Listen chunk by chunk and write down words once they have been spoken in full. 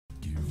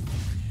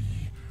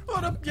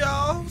What up,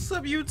 y'all? What's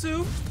up,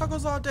 YouTube?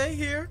 Tacosallday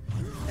here,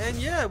 and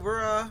yeah,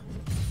 we're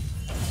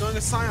doing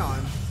a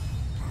Sion.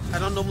 I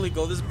don't normally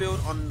go this build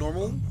on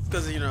normal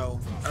because I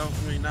don't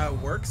really know how it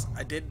works.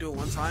 I did do it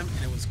one time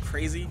and it was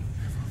crazy,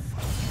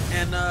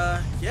 and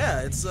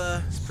yeah, it's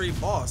pretty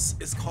boss.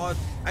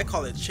 I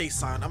call it Chase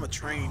Sion. I'm a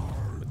train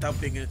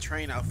without being in a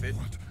train outfit.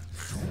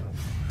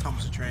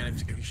 Thomas a train,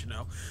 if you should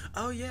know.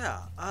 Oh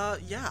yeah,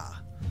 yeah.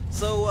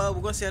 So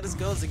we're gonna see how this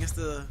goes against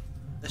the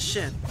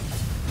Shin.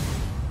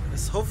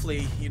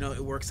 Hopefully,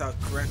 it works out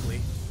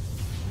correctly.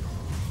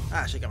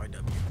 Ah, check out my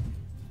W.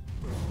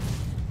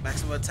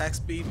 Maximum attack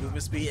speed,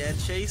 movement speed, and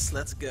chase.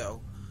 Let's go.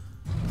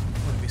 I'm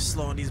gonna be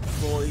slowing these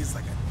boys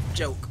like a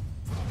joke.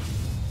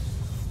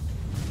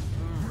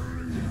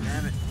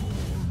 Damn it.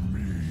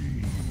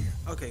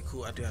 Okay,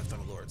 cool. I do have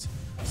Thunder Lords.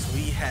 So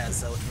he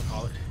has what you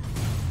call it.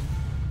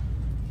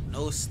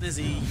 No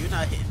snizzy, you're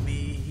not hitting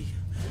me.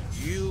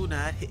 You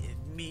not hitting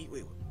me.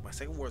 Wait, my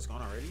second ward's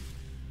gone already?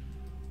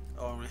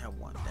 Oh, I only have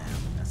one.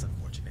 Damn, that's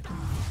unfortunate.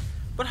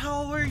 But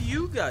how are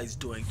you guys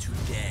doing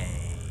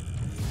today?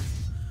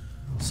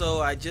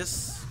 So I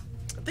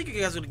think you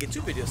guys are gonna get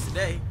 2 videos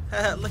today.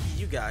 Lucky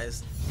you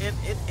guys. And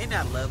ain't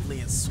that lovely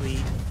and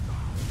sweet?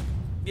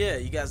 Yeah,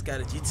 you guys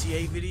got a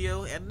GTA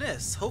video and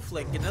this.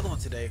 Hopefully I can get another one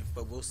today,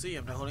 but we'll see.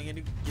 I'm not holding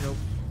any,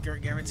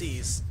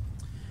 guarantees.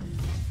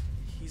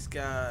 He's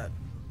got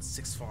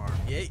 6 farm.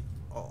 Yay.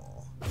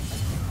 Oh.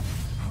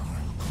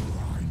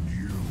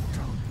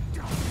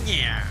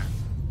 Yeah.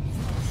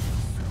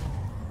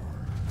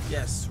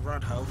 Yes,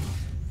 run, ho.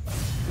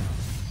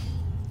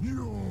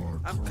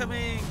 I'm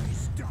coming.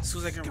 As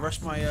soon as I can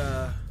rush my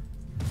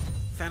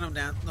Phantom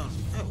Dancer. No,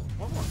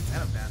 one more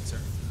Phantom Dancer.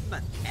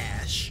 Not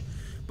Ash.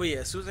 But yeah,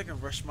 as soon as I can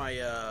rush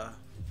my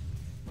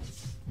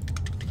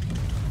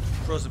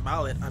Frozen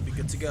Mallet, I'll be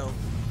good to go.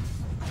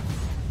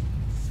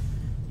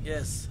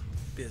 Yes,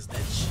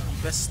 business.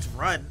 You best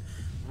run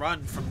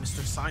from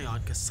Mr.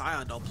 Sion, cause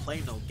Sion don't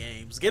play no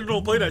games. Get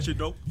don't play that shit,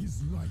 though.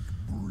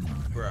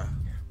 Bruh.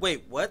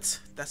 Wait, what?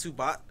 That's who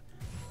bot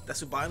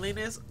lane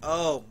is?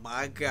 Oh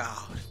my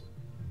god.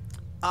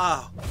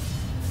 Oh,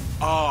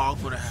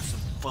 I'm gonna have some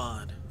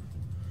fun.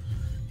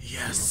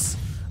 Yes,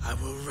 I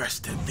will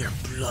rest in their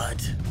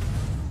blood.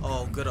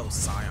 Oh, good old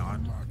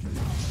Sion.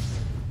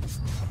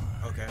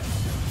 Okay.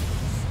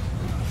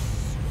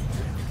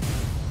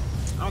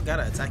 I don't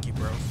gotta attack you,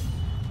 bro.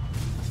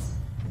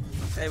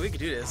 Hey, we can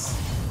do this.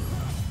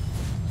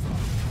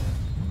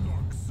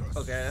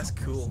 Okay, that's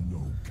cool.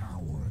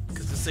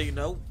 Cause just so you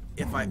know,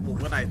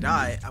 when I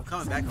die, I'm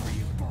coming back for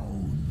you.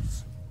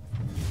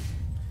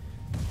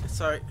 It's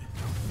alright.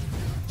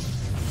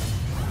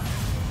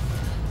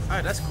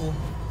 Alright, that's cool.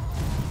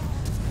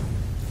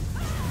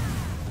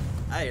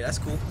 Hey, that's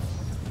cool.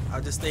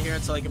 I'll just stay here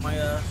until I get my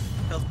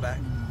health back.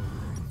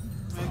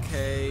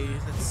 Okay,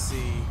 let's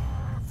see.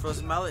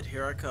 Frozen Mallet,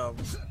 here I come.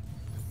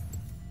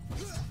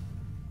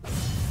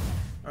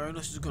 Alright, I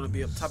know she's gonna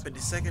be up top any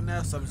second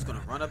now, so I'm just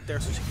gonna run up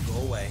there so she can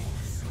go away.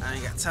 I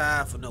ain't got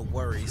time for no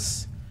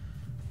worries.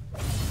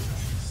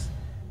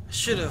 I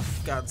should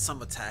have gotten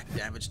some attack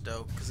damage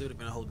though, because it would have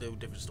been a whole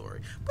different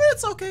story. But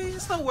it's okay,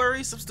 it's no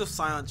worries. I'm still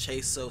Sion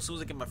Chase, so as soon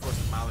as I get my first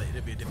Mallet,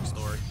 it'll be a different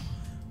story.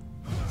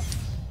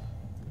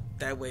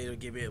 That way it'll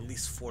give me at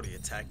least 40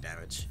 attack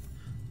damage.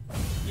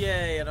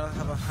 Yay, and I'll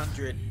have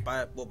 100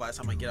 by the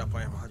time I get up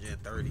I have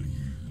 130,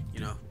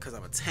 because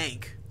I'm a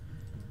tank.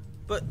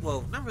 But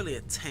well, not really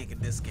a tank in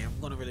this game. I'm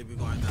gonna really be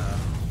going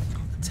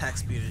attack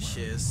speed and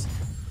shiz.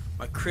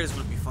 My crit is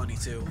gonna be funny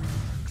too.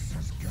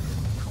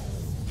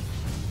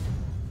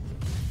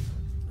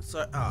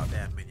 So, oh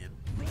damn, minion.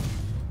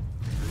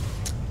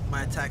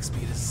 My attack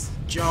speed is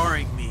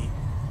jarring me.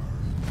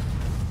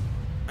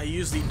 I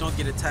usually don't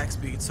get attack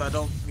speed, so I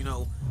don't,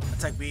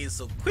 attack minions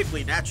so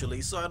quickly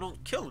naturally, so I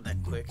don't kill them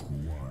that quick.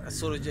 I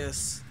sort of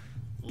just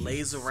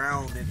lays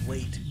around and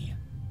wait.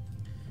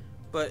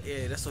 But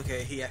yeah, that's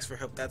okay. He asked for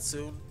help that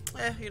soon.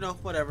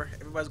 Whatever.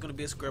 Everybody's gonna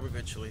be a scrub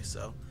eventually,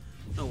 so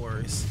no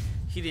worries.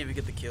 He didn't even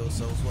get the kill,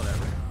 so it's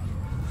whatever.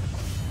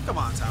 Come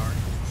on, tower.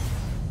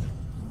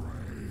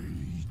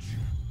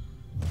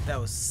 That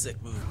was a sick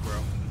move,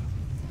 bro.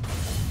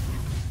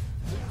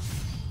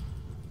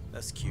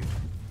 That's cute.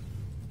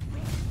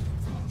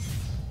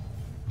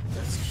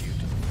 That's cute.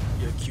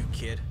 You're a cute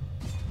kid.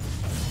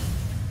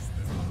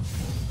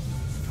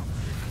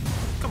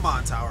 Come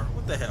on, tower.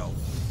 What the hell?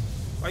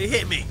 Why you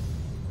hit me?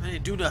 I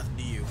didn't do nothing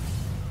to you.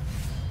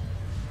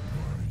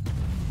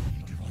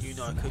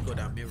 I could go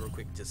down mid real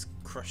quick, just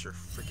crush her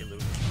freaking little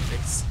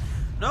face.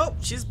 Nope,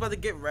 she's about to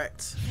get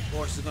wrecked.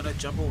 Or she's gonna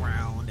jump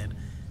around and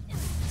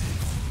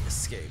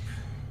escape.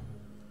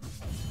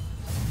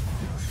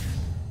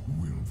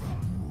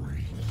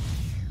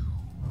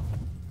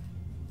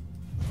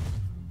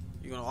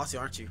 You're gonna Aussie,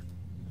 aren't you?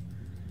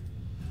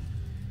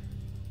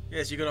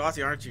 Yes, you're gonna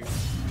Aussie, aren't you?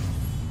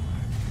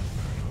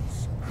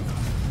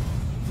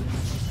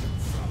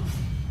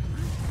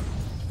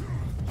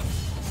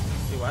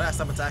 Hey, why did I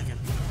stop attacking?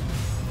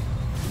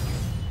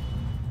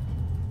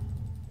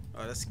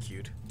 Oh, that's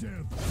cute.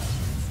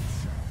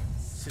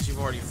 Since you've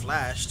already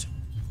flashed.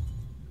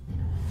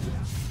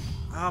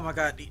 Oh my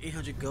god,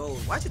 800 gold.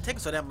 Why'd you take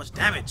so damn much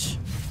damage?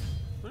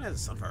 What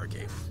is a Sunfire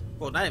Cave?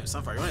 Well, not even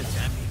Sunfire, you want to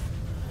jam me.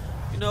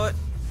 You know what?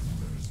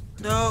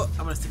 No,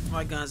 I'm gonna stick to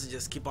my guns and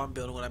just keep on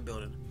building what I'm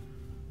building.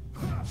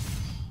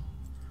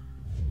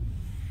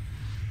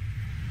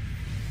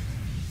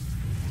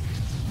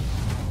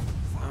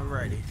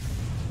 Alrighty.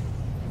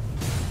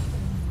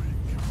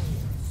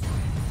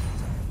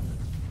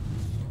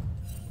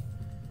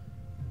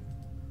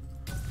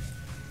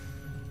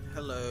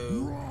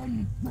 Hello.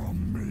 Run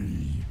from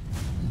me.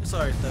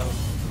 Sorry though.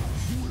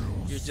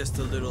 You're just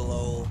a little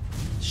old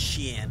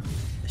Sion,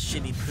 a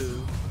shinny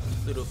poo,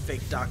 little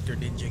fake Dr.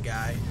 Ninja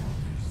guy.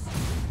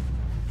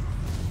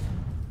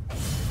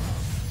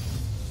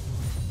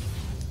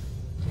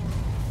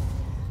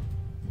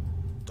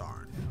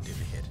 Darn,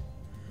 didn't hit.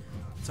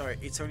 Sorry,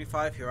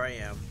 875, here I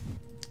am.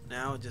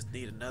 Now I just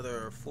need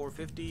another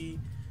 450.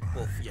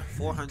 Well, yeah,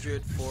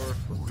 400,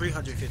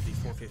 350,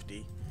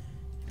 450,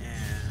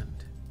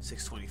 and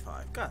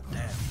 625. God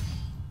damn.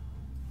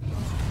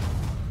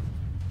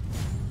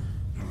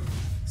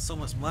 So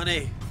much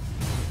money.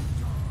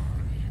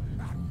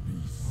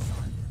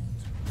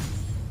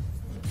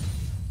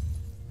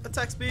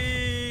 Attack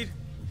speed.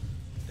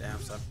 Damn,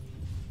 son.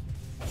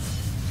 If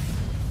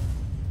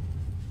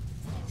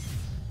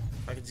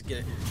I can just get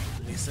it,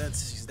 it makes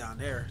sense. She's down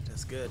there.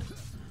 That's good.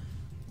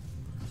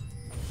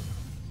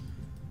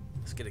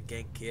 Let's get a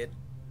gank, kid.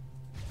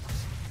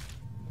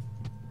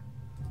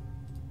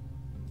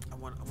 I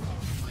want a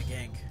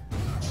gank.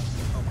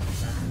 Oh my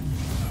god.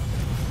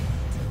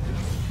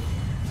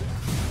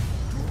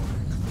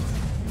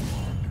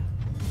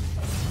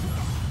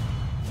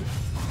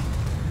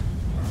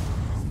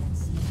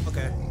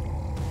 Okay.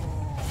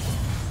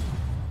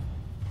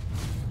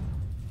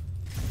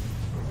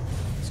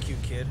 It's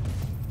cute, kid.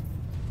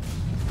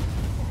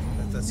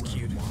 That's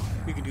cute.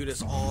 We can do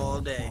this all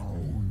day.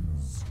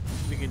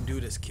 We can do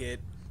this, kid.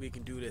 We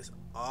can do this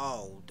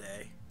all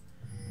day.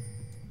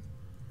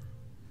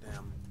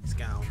 Damn, he's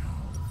gone.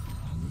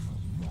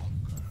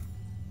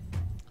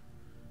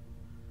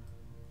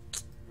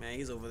 Man,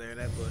 he's over there in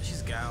that bush.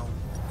 He's gone.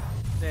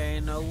 There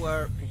ain't no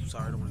word. Oops,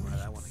 sorry, I don't want to go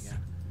that one again.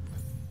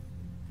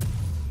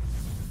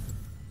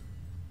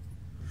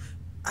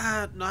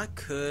 No, I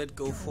could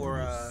go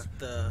for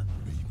the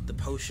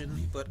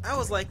potion, but I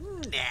was like,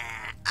 nah,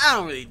 I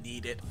don't really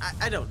need it.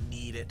 I don't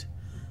need it.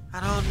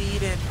 I don't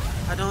need it.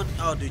 I don't.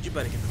 Oh, dude, you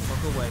better get the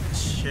fuck away.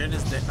 Cause Shen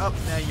is dead. Oh,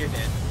 now you're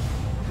dead.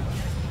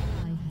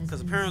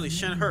 Because apparently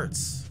Shen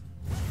hurts.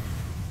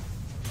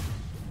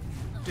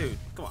 Dude,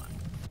 come on.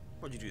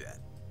 Why'd you do that?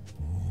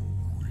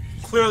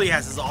 Clearly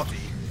has his ulti.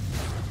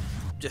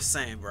 Just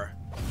saying, bruh.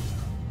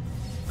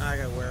 I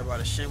gotta worry about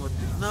a Shen with.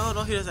 No,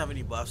 he doesn't have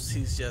any buffs.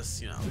 He's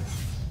just, you know,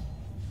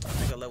 I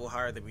think a level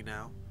higher than me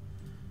now.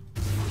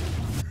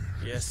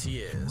 Yes, he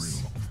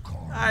is.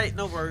 Alright,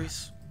 no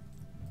worries.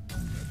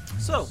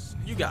 So,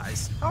 you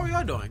guys, how are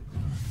y'all doing?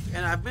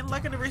 And I've been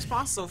liking the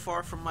response so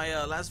far from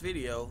my last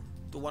video,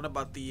 the one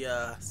about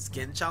the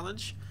skin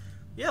challenge.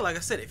 Yeah, like I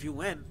said, if you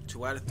win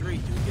 2 out of 3,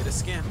 you get a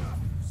skin.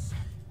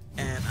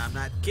 And I'm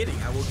not kidding,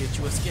 I will get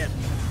you a skin.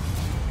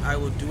 I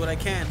will do what I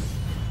can,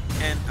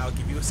 and I'll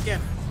give you a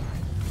skin.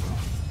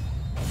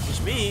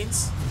 Which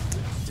means,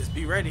 just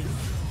be ready.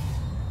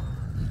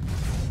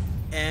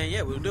 And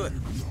yeah, we'll do it.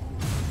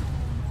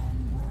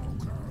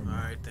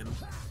 Alright then.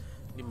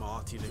 Need my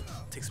ulti to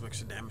take some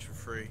extra damage for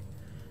free.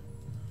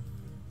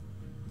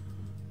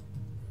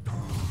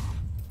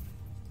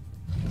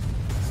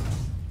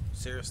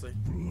 Seriously?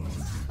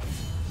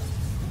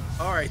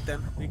 Alright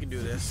then, we can do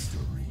this.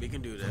 We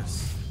can do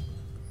this.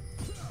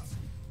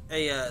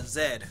 Hey,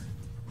 Zed.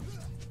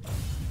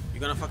 You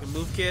gonna fucking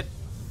move, kid?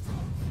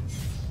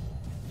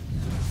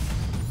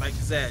 Like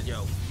Zed,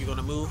 yo, you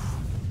gonna move?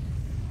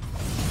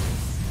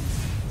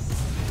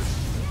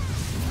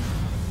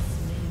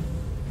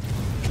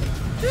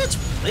 Bitch,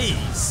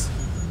 please.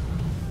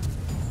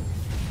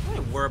 I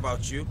ain't worry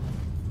about you.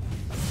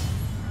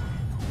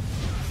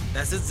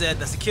 That's it, Zed.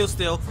 That's a kill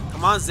still.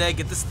 Come on, Zed.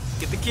 Get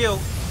the kill.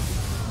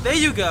 There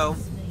you go.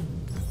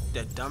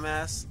 That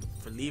dumbass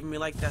for leaving me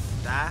like that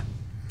to die.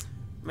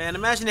 Man,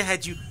 imagine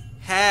if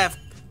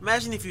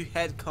you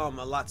had come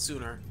a lot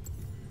sooner.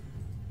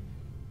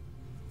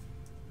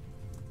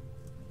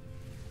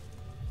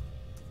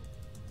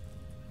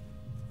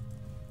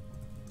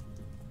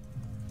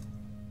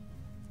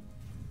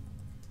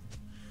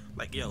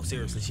 Like, yo,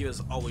 seriously, she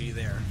was already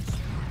there.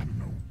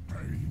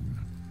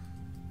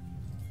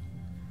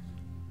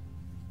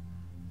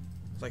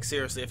 Like,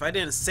 seriously, if I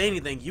didn't say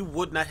anything, you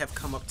would not have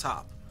come up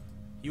top.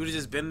 You would have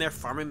just been there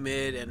farming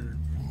mid, and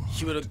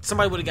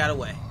somebody would have got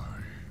away.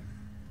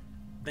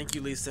 Thank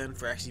you, Lee Sin,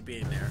 for actually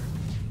being there.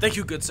 Thank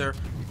you, good sir.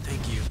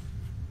 Thank you.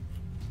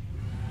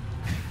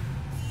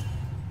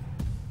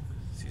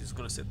 She's just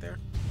gonna sit there,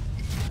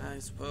 I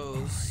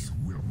suppose. I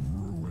will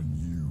ruin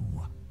you.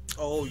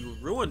 Oh, you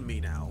ruined me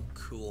now.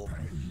 Cool.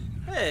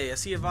 Hey, I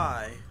see a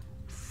Vi.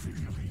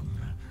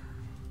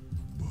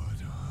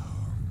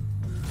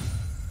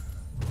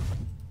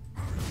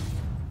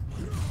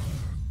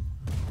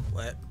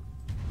 What?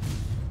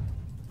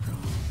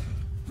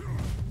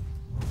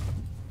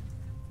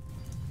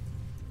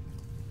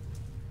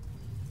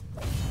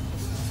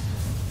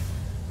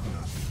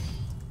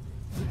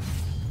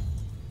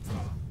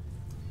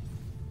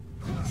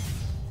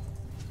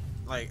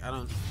 Like, I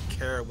don't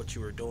care what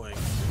you were doing.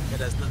 It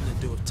has nothing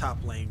to do with top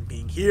lane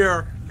being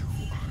here.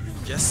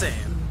 Just saying.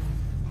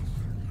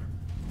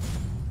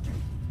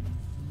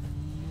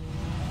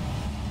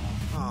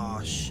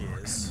 Aw,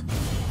 shiz.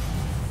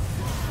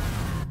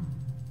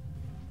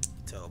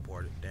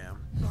 Teleported, damn.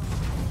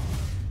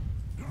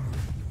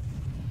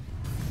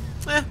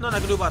 Nothing I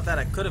can do about that.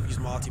 I could have used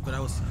multi, but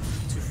I was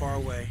too far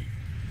away.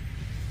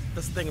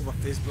 That's the thing about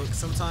Facebook.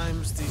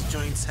 Sometimes these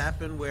joints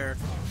happen where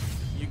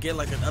you get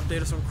like an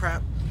update or some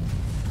crap,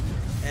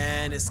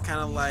 and it's kind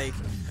of like,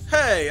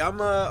 hey, I'm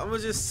gonna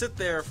just sit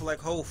there for like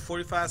whole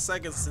 45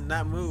 seconds and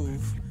not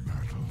move.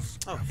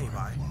 Oh, hey,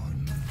 bye.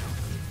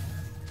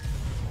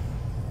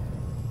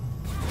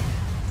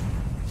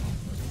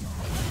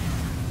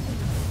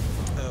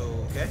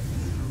 Okay.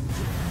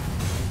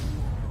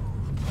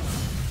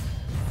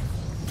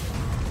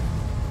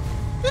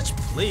 Bitch,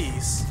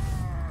 please.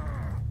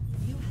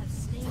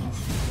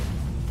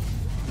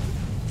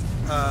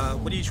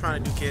 What are you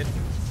trying to do, kid?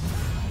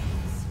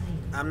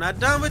 I'm not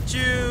done with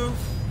you.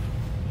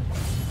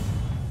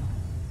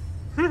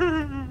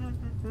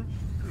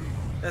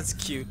 That's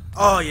cute.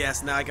 Oh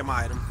yes, now I get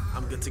my item.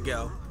 I'm good to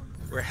go.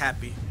 We're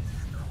happy.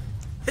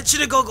 Hit you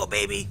to go,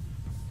 baby.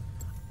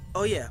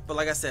 Oh yeah, but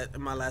like I said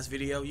in my last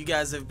video, you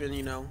guys have been,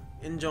 you know,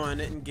 enjoying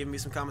it and giving me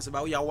some comments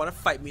about y'all want to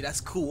fight me.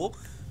 That's cool.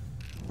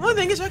 One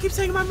thing is y'all keep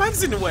saying my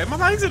mic's in the way. My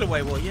mic's in the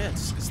way. Well, yeah,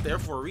 it's there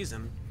for a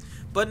reason.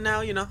 But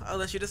now, you know, I'll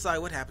let you decide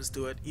what happens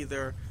to it.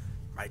 Either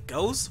Mike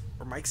goes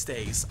or Mike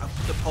stays. I'll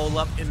put the poll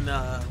up in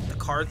the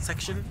card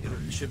section.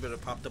 It should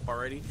have popped up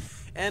already.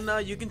 And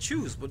you can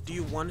choose. What do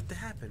you want it to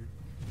happen?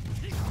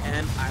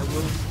 And I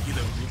will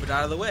either move it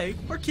out of the way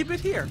or keep it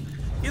here.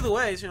 Either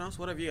way, you know, it's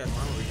whatever you guys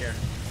want over here.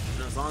 You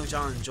know, as long as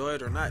y'all enjoy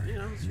it or not, you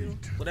know,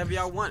 whatever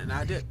y'all want, and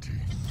I did.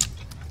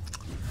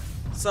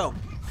 So,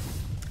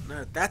 now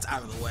that that's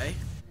out of the way,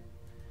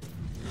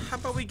 how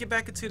about we get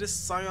back into this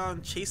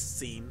Sion chase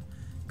scene?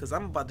 Because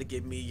I'm about to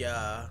get me,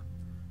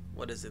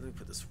 what is it? Let me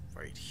put this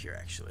right here,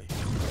 actually.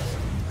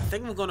 I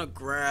think I'm gonna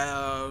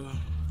grab,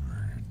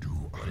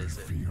 what is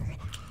it?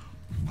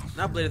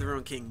 Not Blade of the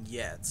Ruined King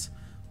yet.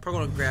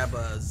 Probably gonna grab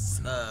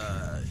it's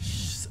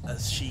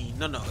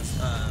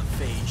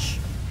Phage.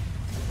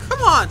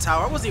 Come on,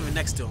 Tower, I wasn't even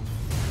next to him.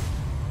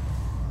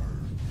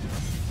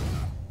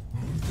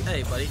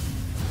 Hey, buddy.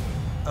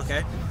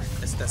 Okay,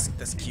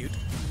 that's cute.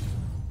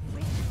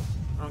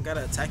 I don't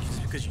gotta attack you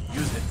just because you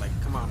use it. Like,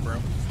 come on, bro.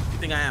 You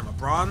think I am a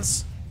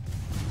bronze?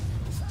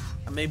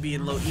 I may be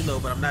in low elo,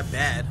 but I'm not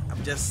bad.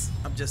 I'm just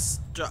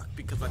struck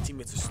because my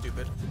teammates are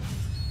stupid.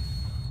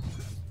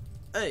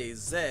 Hey,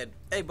 Zed.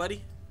 Hey,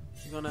 buddy.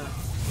 You gonna?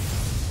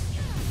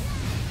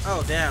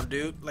 Oh, damn,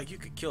 dude. Like, you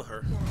could kill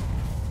her.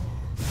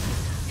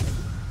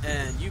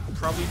 And you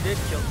probably did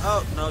kill.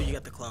 Oh no, you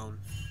got the clone.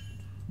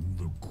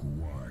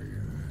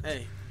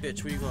 Hey,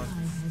 bitch, where you going?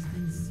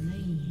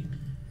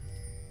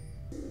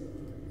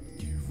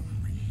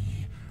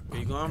 Where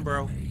you going,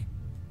 bro?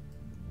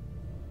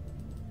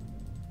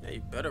 Yeah,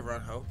 you better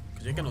run, ho.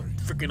 Cause you ain't got no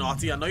freaking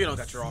ulti. I know you don't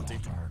got your ulti.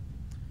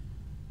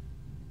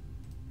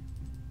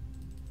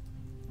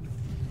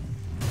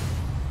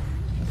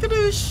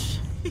 Kadoosh!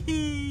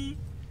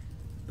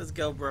 Let's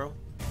go, bro.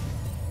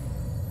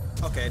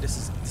 Okay, this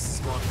is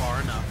going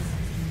far enough.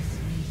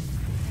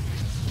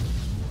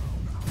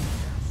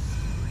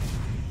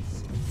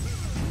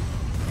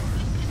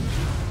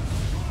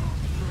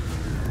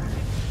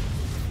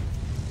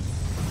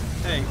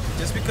 Hey,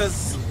 just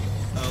because.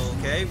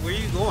 Okay, where are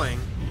you going?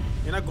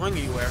 You're not going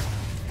anywhere.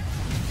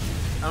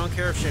 I don't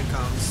care if Shin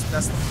comes.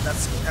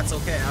 That's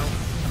okay.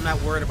 I'm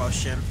not worried about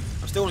Shin.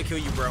 I'm still gonna kill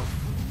you, bro.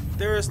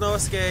 There is no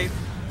escape.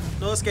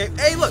 No escape.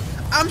 Hey, look,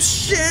 I'm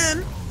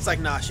Shin. It's like,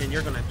 nah, Shin,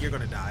 you're gonna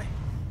die.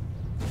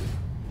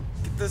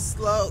 Get this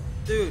slow,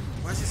 dude.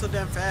 Why is he so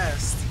damn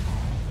fast?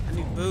 I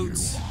need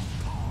boots.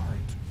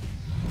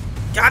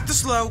 Got the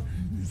slow.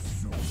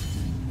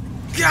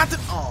 Got the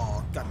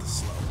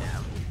slow.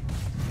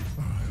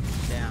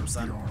 Damn,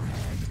 son.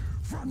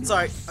 It's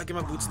alright. I'll get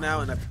my boots now,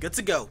 and I'm good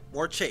to go.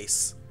 More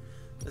chase.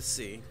 Let's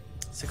see.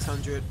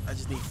 600. I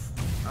just need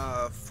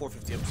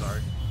 450. I'm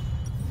sorry.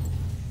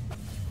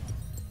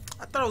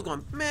 I thought I was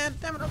going. Man,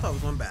 damn it! I thought I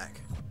was going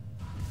back.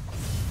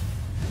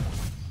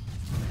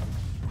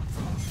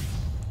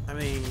 I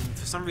mean,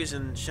 for some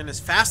reason, Shin is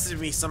faster than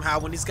me somehow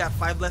when he's got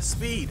 5 less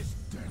speed.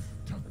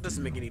 That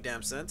doesn't make any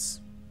damn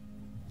sense.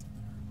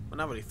 Well,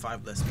 not really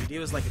 5 less speed. He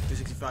was like a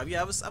 365.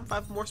 Yeah, I'm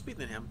 5 more speed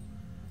than him.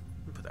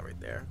 Let me put that right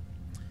there.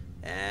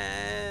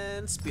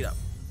 And speed up.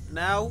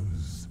 Now,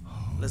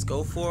 let's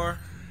go for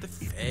the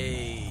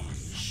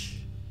Phage.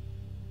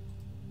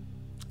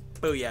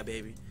 Oh yeah,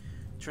 baby.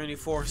 Trinity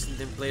Force and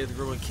then Blade of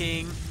the Ruined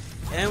King,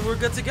 and we're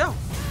good to go.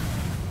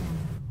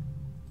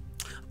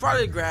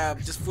 Probably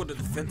grab just for the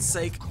defense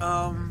sake.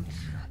 Then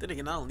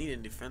again, I don't need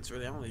any defense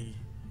really. I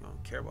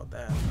don't care about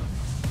that.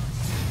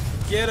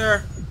 Get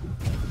her,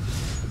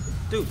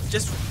 dude.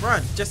 Just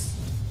run. Just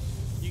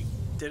you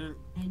didn't.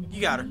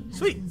 You got her.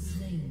 Sweet.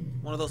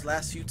 One of those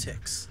last few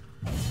ticks.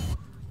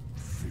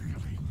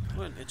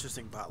 What an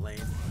interesting bot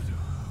lane.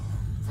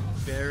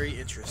 Very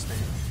interesting.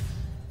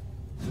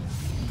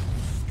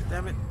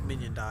 Damn it,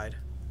 minion died.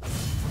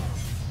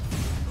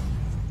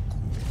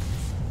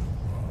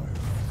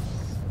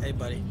 Hey,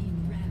 buddy.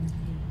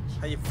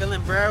 How you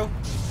feeling, bro?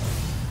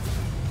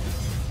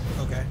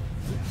 Okay.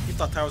 You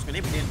thought Tower was gonna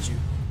hit me, didn't you?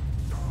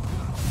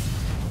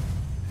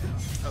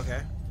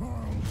 Okay.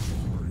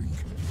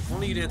 If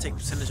only you didn't take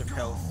percentage of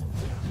health.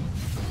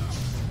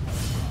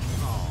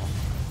 Oh.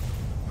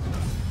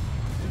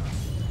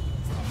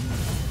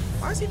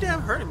 Why is he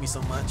damn hurting me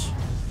so much?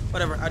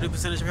 Whatever, I do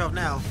percentage of health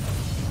now.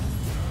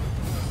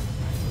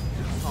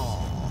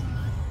 Oh.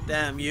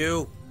 Damn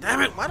you.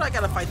 Damn it, why do I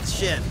gotta fight the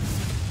shit?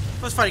 If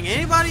I was fighting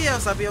anybody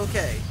else, I'd be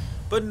okay.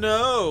 But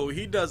no,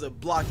 he doesn't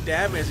block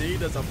damage, and he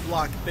doesn't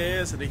block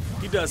this, and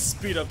he does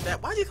speed up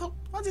that. Why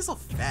is he so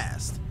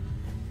fast?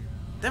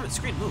 Damn it,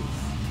 screen move.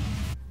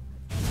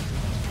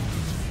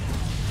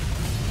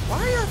 Why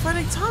are you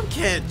fighting Tom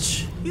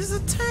Kench? He's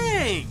a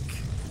tank.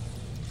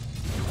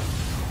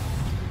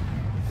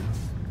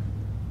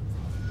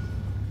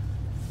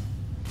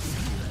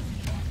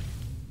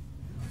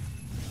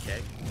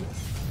 Okay.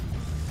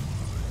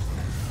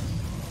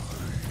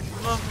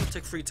 Well, we'll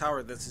take free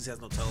tower then since he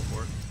has no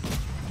teleport.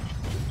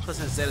 Plus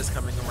his Zed is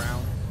coming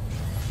around.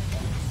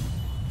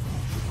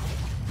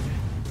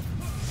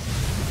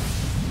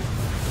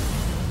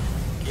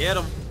 Get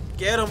him!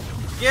 Get him!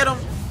 Get him!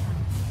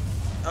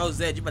 Oh,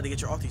 Zed, you about to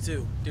get your ulti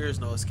too. There is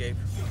no escape.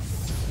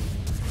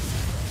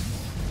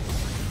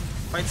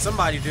 Fight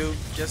somebody, dude.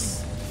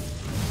 Just...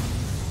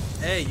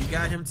 Hey, you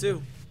got him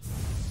too.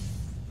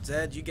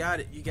 Zed, you got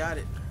it. You got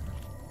it.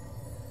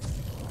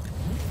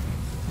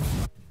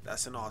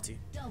 That's an ulti.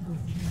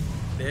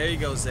 There you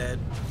go, Zed.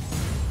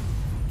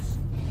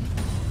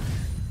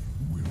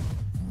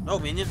 No,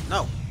 minion.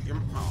 No.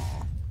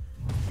 Aw.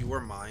 You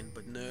were mine,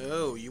 but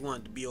no. You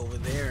wanted to be over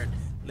there and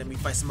let me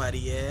fight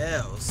somebody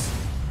else.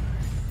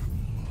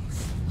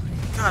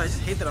 God, I just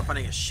hate that I'm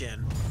fighting a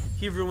Shin.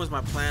 He ruins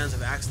my plans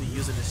of actually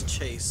using his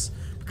chase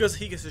because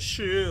he gets a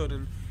shield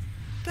and...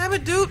 Damn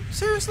it, dude!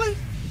 Seriously?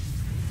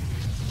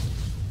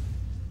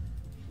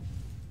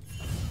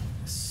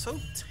 It's so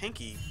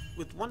tanky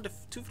with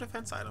two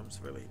defense items.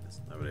 Really,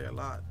 it's not really a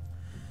lot.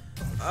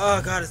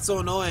 Oh God, it's so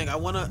annoying.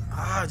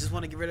 I just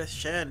wanna get rid of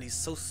Shen. He's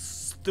so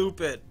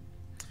stupid.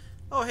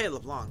 Oh hey,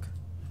 LeBlanc.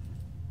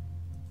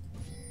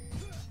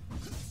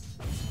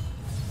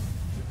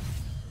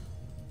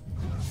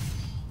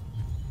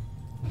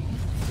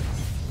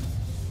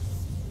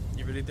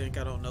 You really think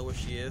I don't know where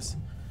she is?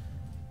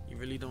 You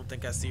really don't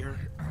think I see her?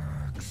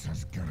 The axe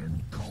is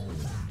getting cold.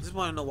 I just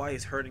want to know why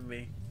he's hurting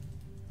me.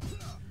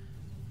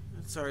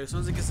 Sorry, as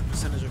soon as it gets a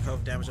percentage of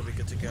health damage, I'll be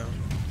good to go.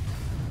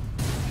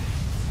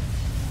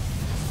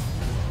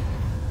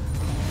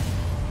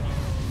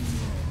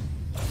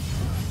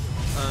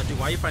 Dude,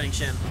 why are you fighting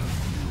Shen?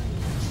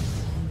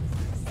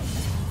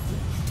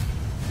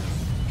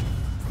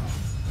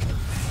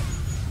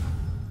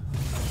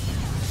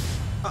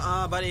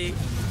 Buddy.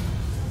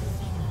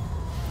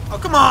 Oh,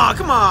 come on,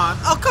 come on.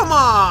 Oh, come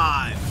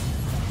on.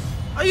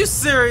 Are you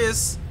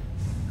serious?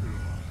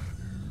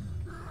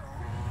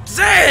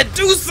 Zed,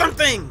 do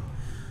something!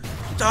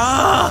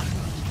 Duh!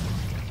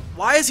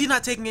 Why is he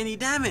not taking any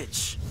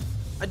damage?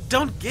 I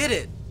don't get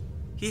it.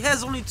 He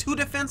has only 2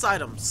 defense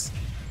items.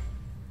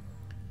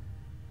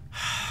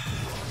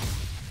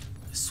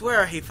 I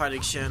swear I hate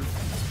fighting Shen.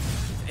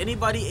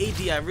 Anybody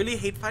AD, I really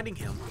hate fighting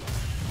him.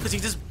 Because he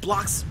just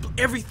blocks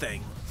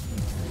everything.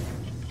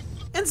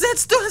 And Zed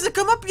still hasn't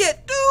come up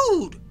yet,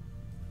 dude!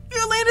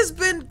 Your lane has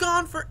been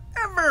gone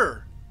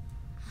forever!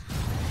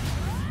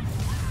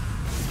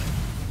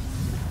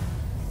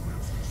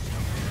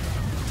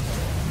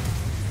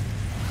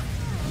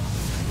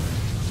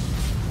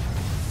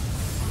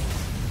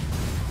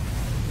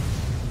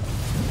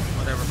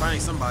 Whatever,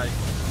 finding somebody.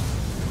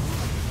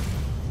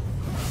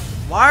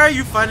 Why are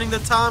you finding the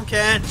Tom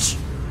Kench?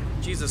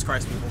 Jesus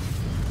Christ, people.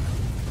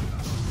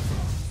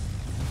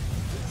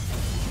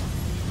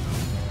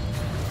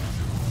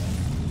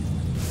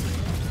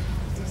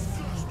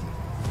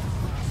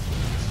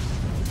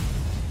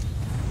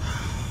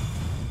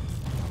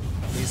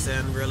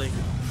 Really?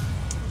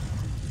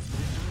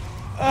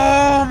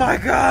 Oh my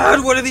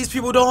God! What are these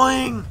people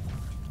doing?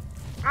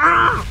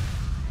 Ah!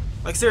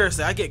 Like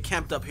seriously, I get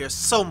camped up here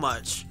so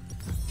much,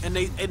 and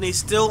they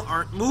still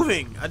aren't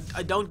moving.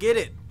 I don't get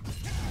it.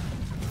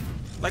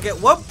 Like, at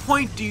what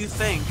point do you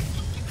think,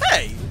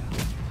 hey,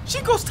 she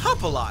goes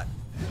top a lot.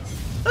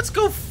 Let's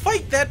go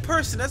fight that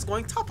person that's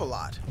going top a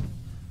lot.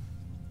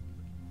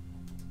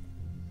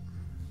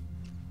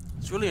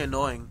 It's really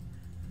annoying.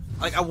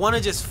 Like, I want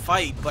to just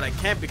fight, but I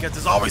can't because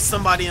there's always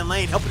somebody in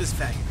lane helping this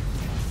faggot.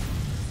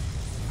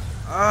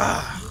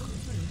 Ugh.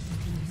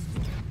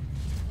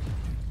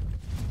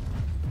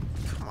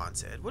 Come on,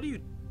 Zed. What are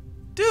you...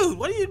 Dude,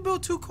 what do you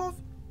build 2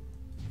 coffee?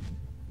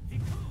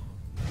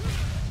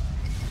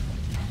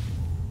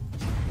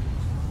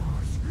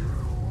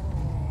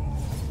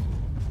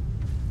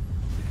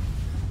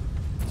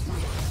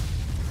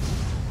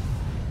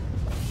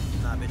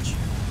 Nah, bitch.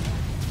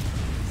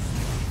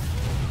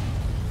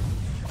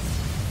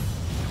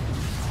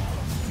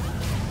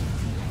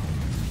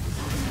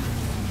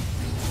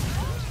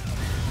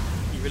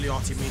 you really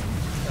ulti me.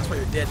 That's why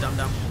you're dead, dum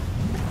dum.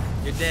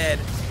 You're dead.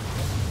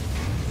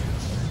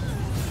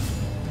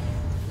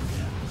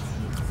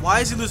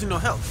 Why is he losing no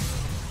health?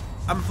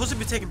 I'm supposed to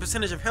be taking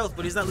percentage of health,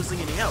 but he's not losing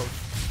any health.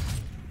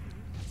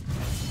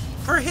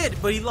 Per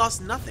hit, but he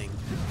lost nothing.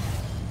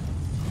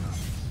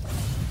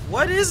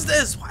 What is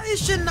this? Why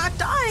is Shin not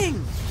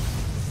dying?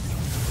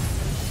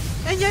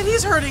 And yet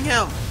he's hurting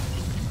him.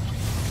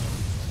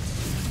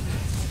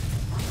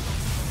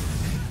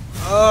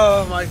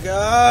 Oh my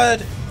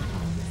god.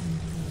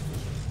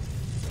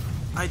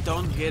 I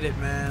don't get it,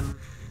 man.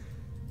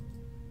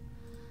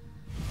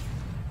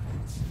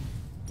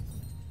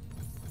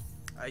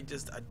 I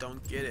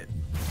don't get it.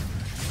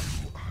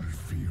 I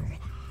feel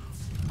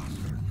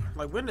nothing.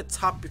 Like, when did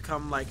top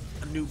become like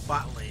a new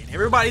bot lane?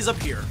 Everybody's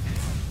up here.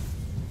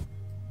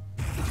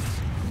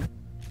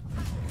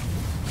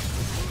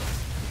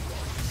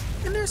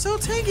 And they're so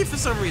tanky for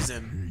some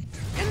reason.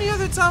 Any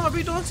other time I'll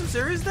be doing some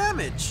serious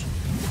damage.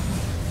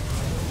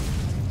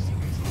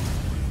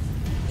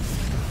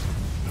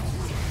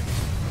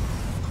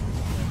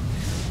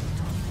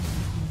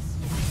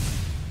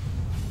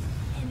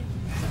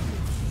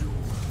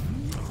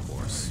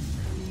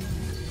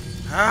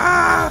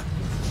 Ah!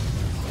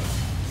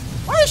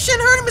 Why is Shin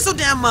hurting me so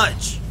damn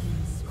much?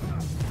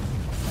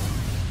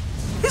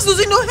 He's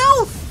losing no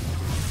health.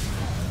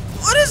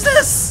 What is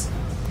this?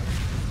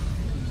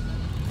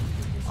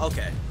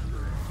 Okay.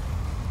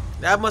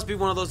 That must be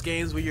one of those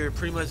games where you're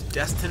pretty much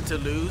destined to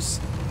lose.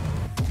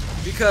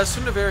 Because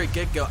from the very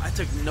get-go, I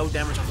took no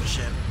damage off of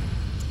Shin.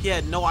 He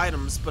had no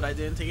items, but I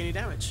didn't take any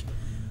damage.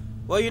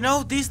 Well, you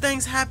know, these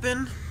things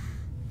happen.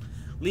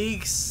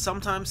 League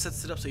sometimes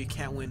sets it up so you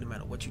can't win no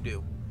matter what you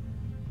do.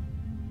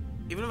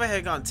 Even if I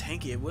had gone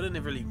tanky, it wouldn't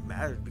have really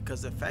mattered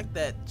because the fact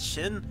that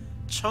Shin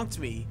chunked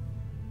me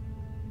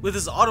with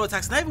his auto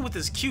attacks, not even with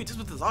his Q, just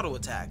with his auto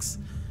attacks.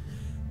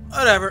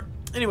 Whatever.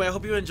 Anyway, I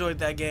hope you enjoyed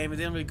that game. It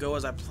didn't really go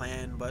as I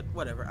planned, but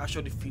whatever. I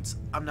show defeats.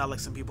 I'm not like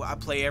some people. I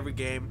play every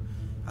game.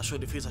 I show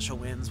defeats, I show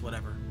wins,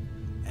 whatever.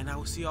 And I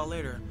will see y'all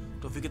later.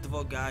 Don't forget to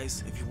vote,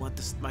 guys, if you want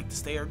this mic to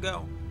stay or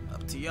go.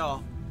 Up to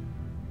y'all.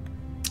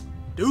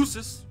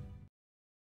 Deuces.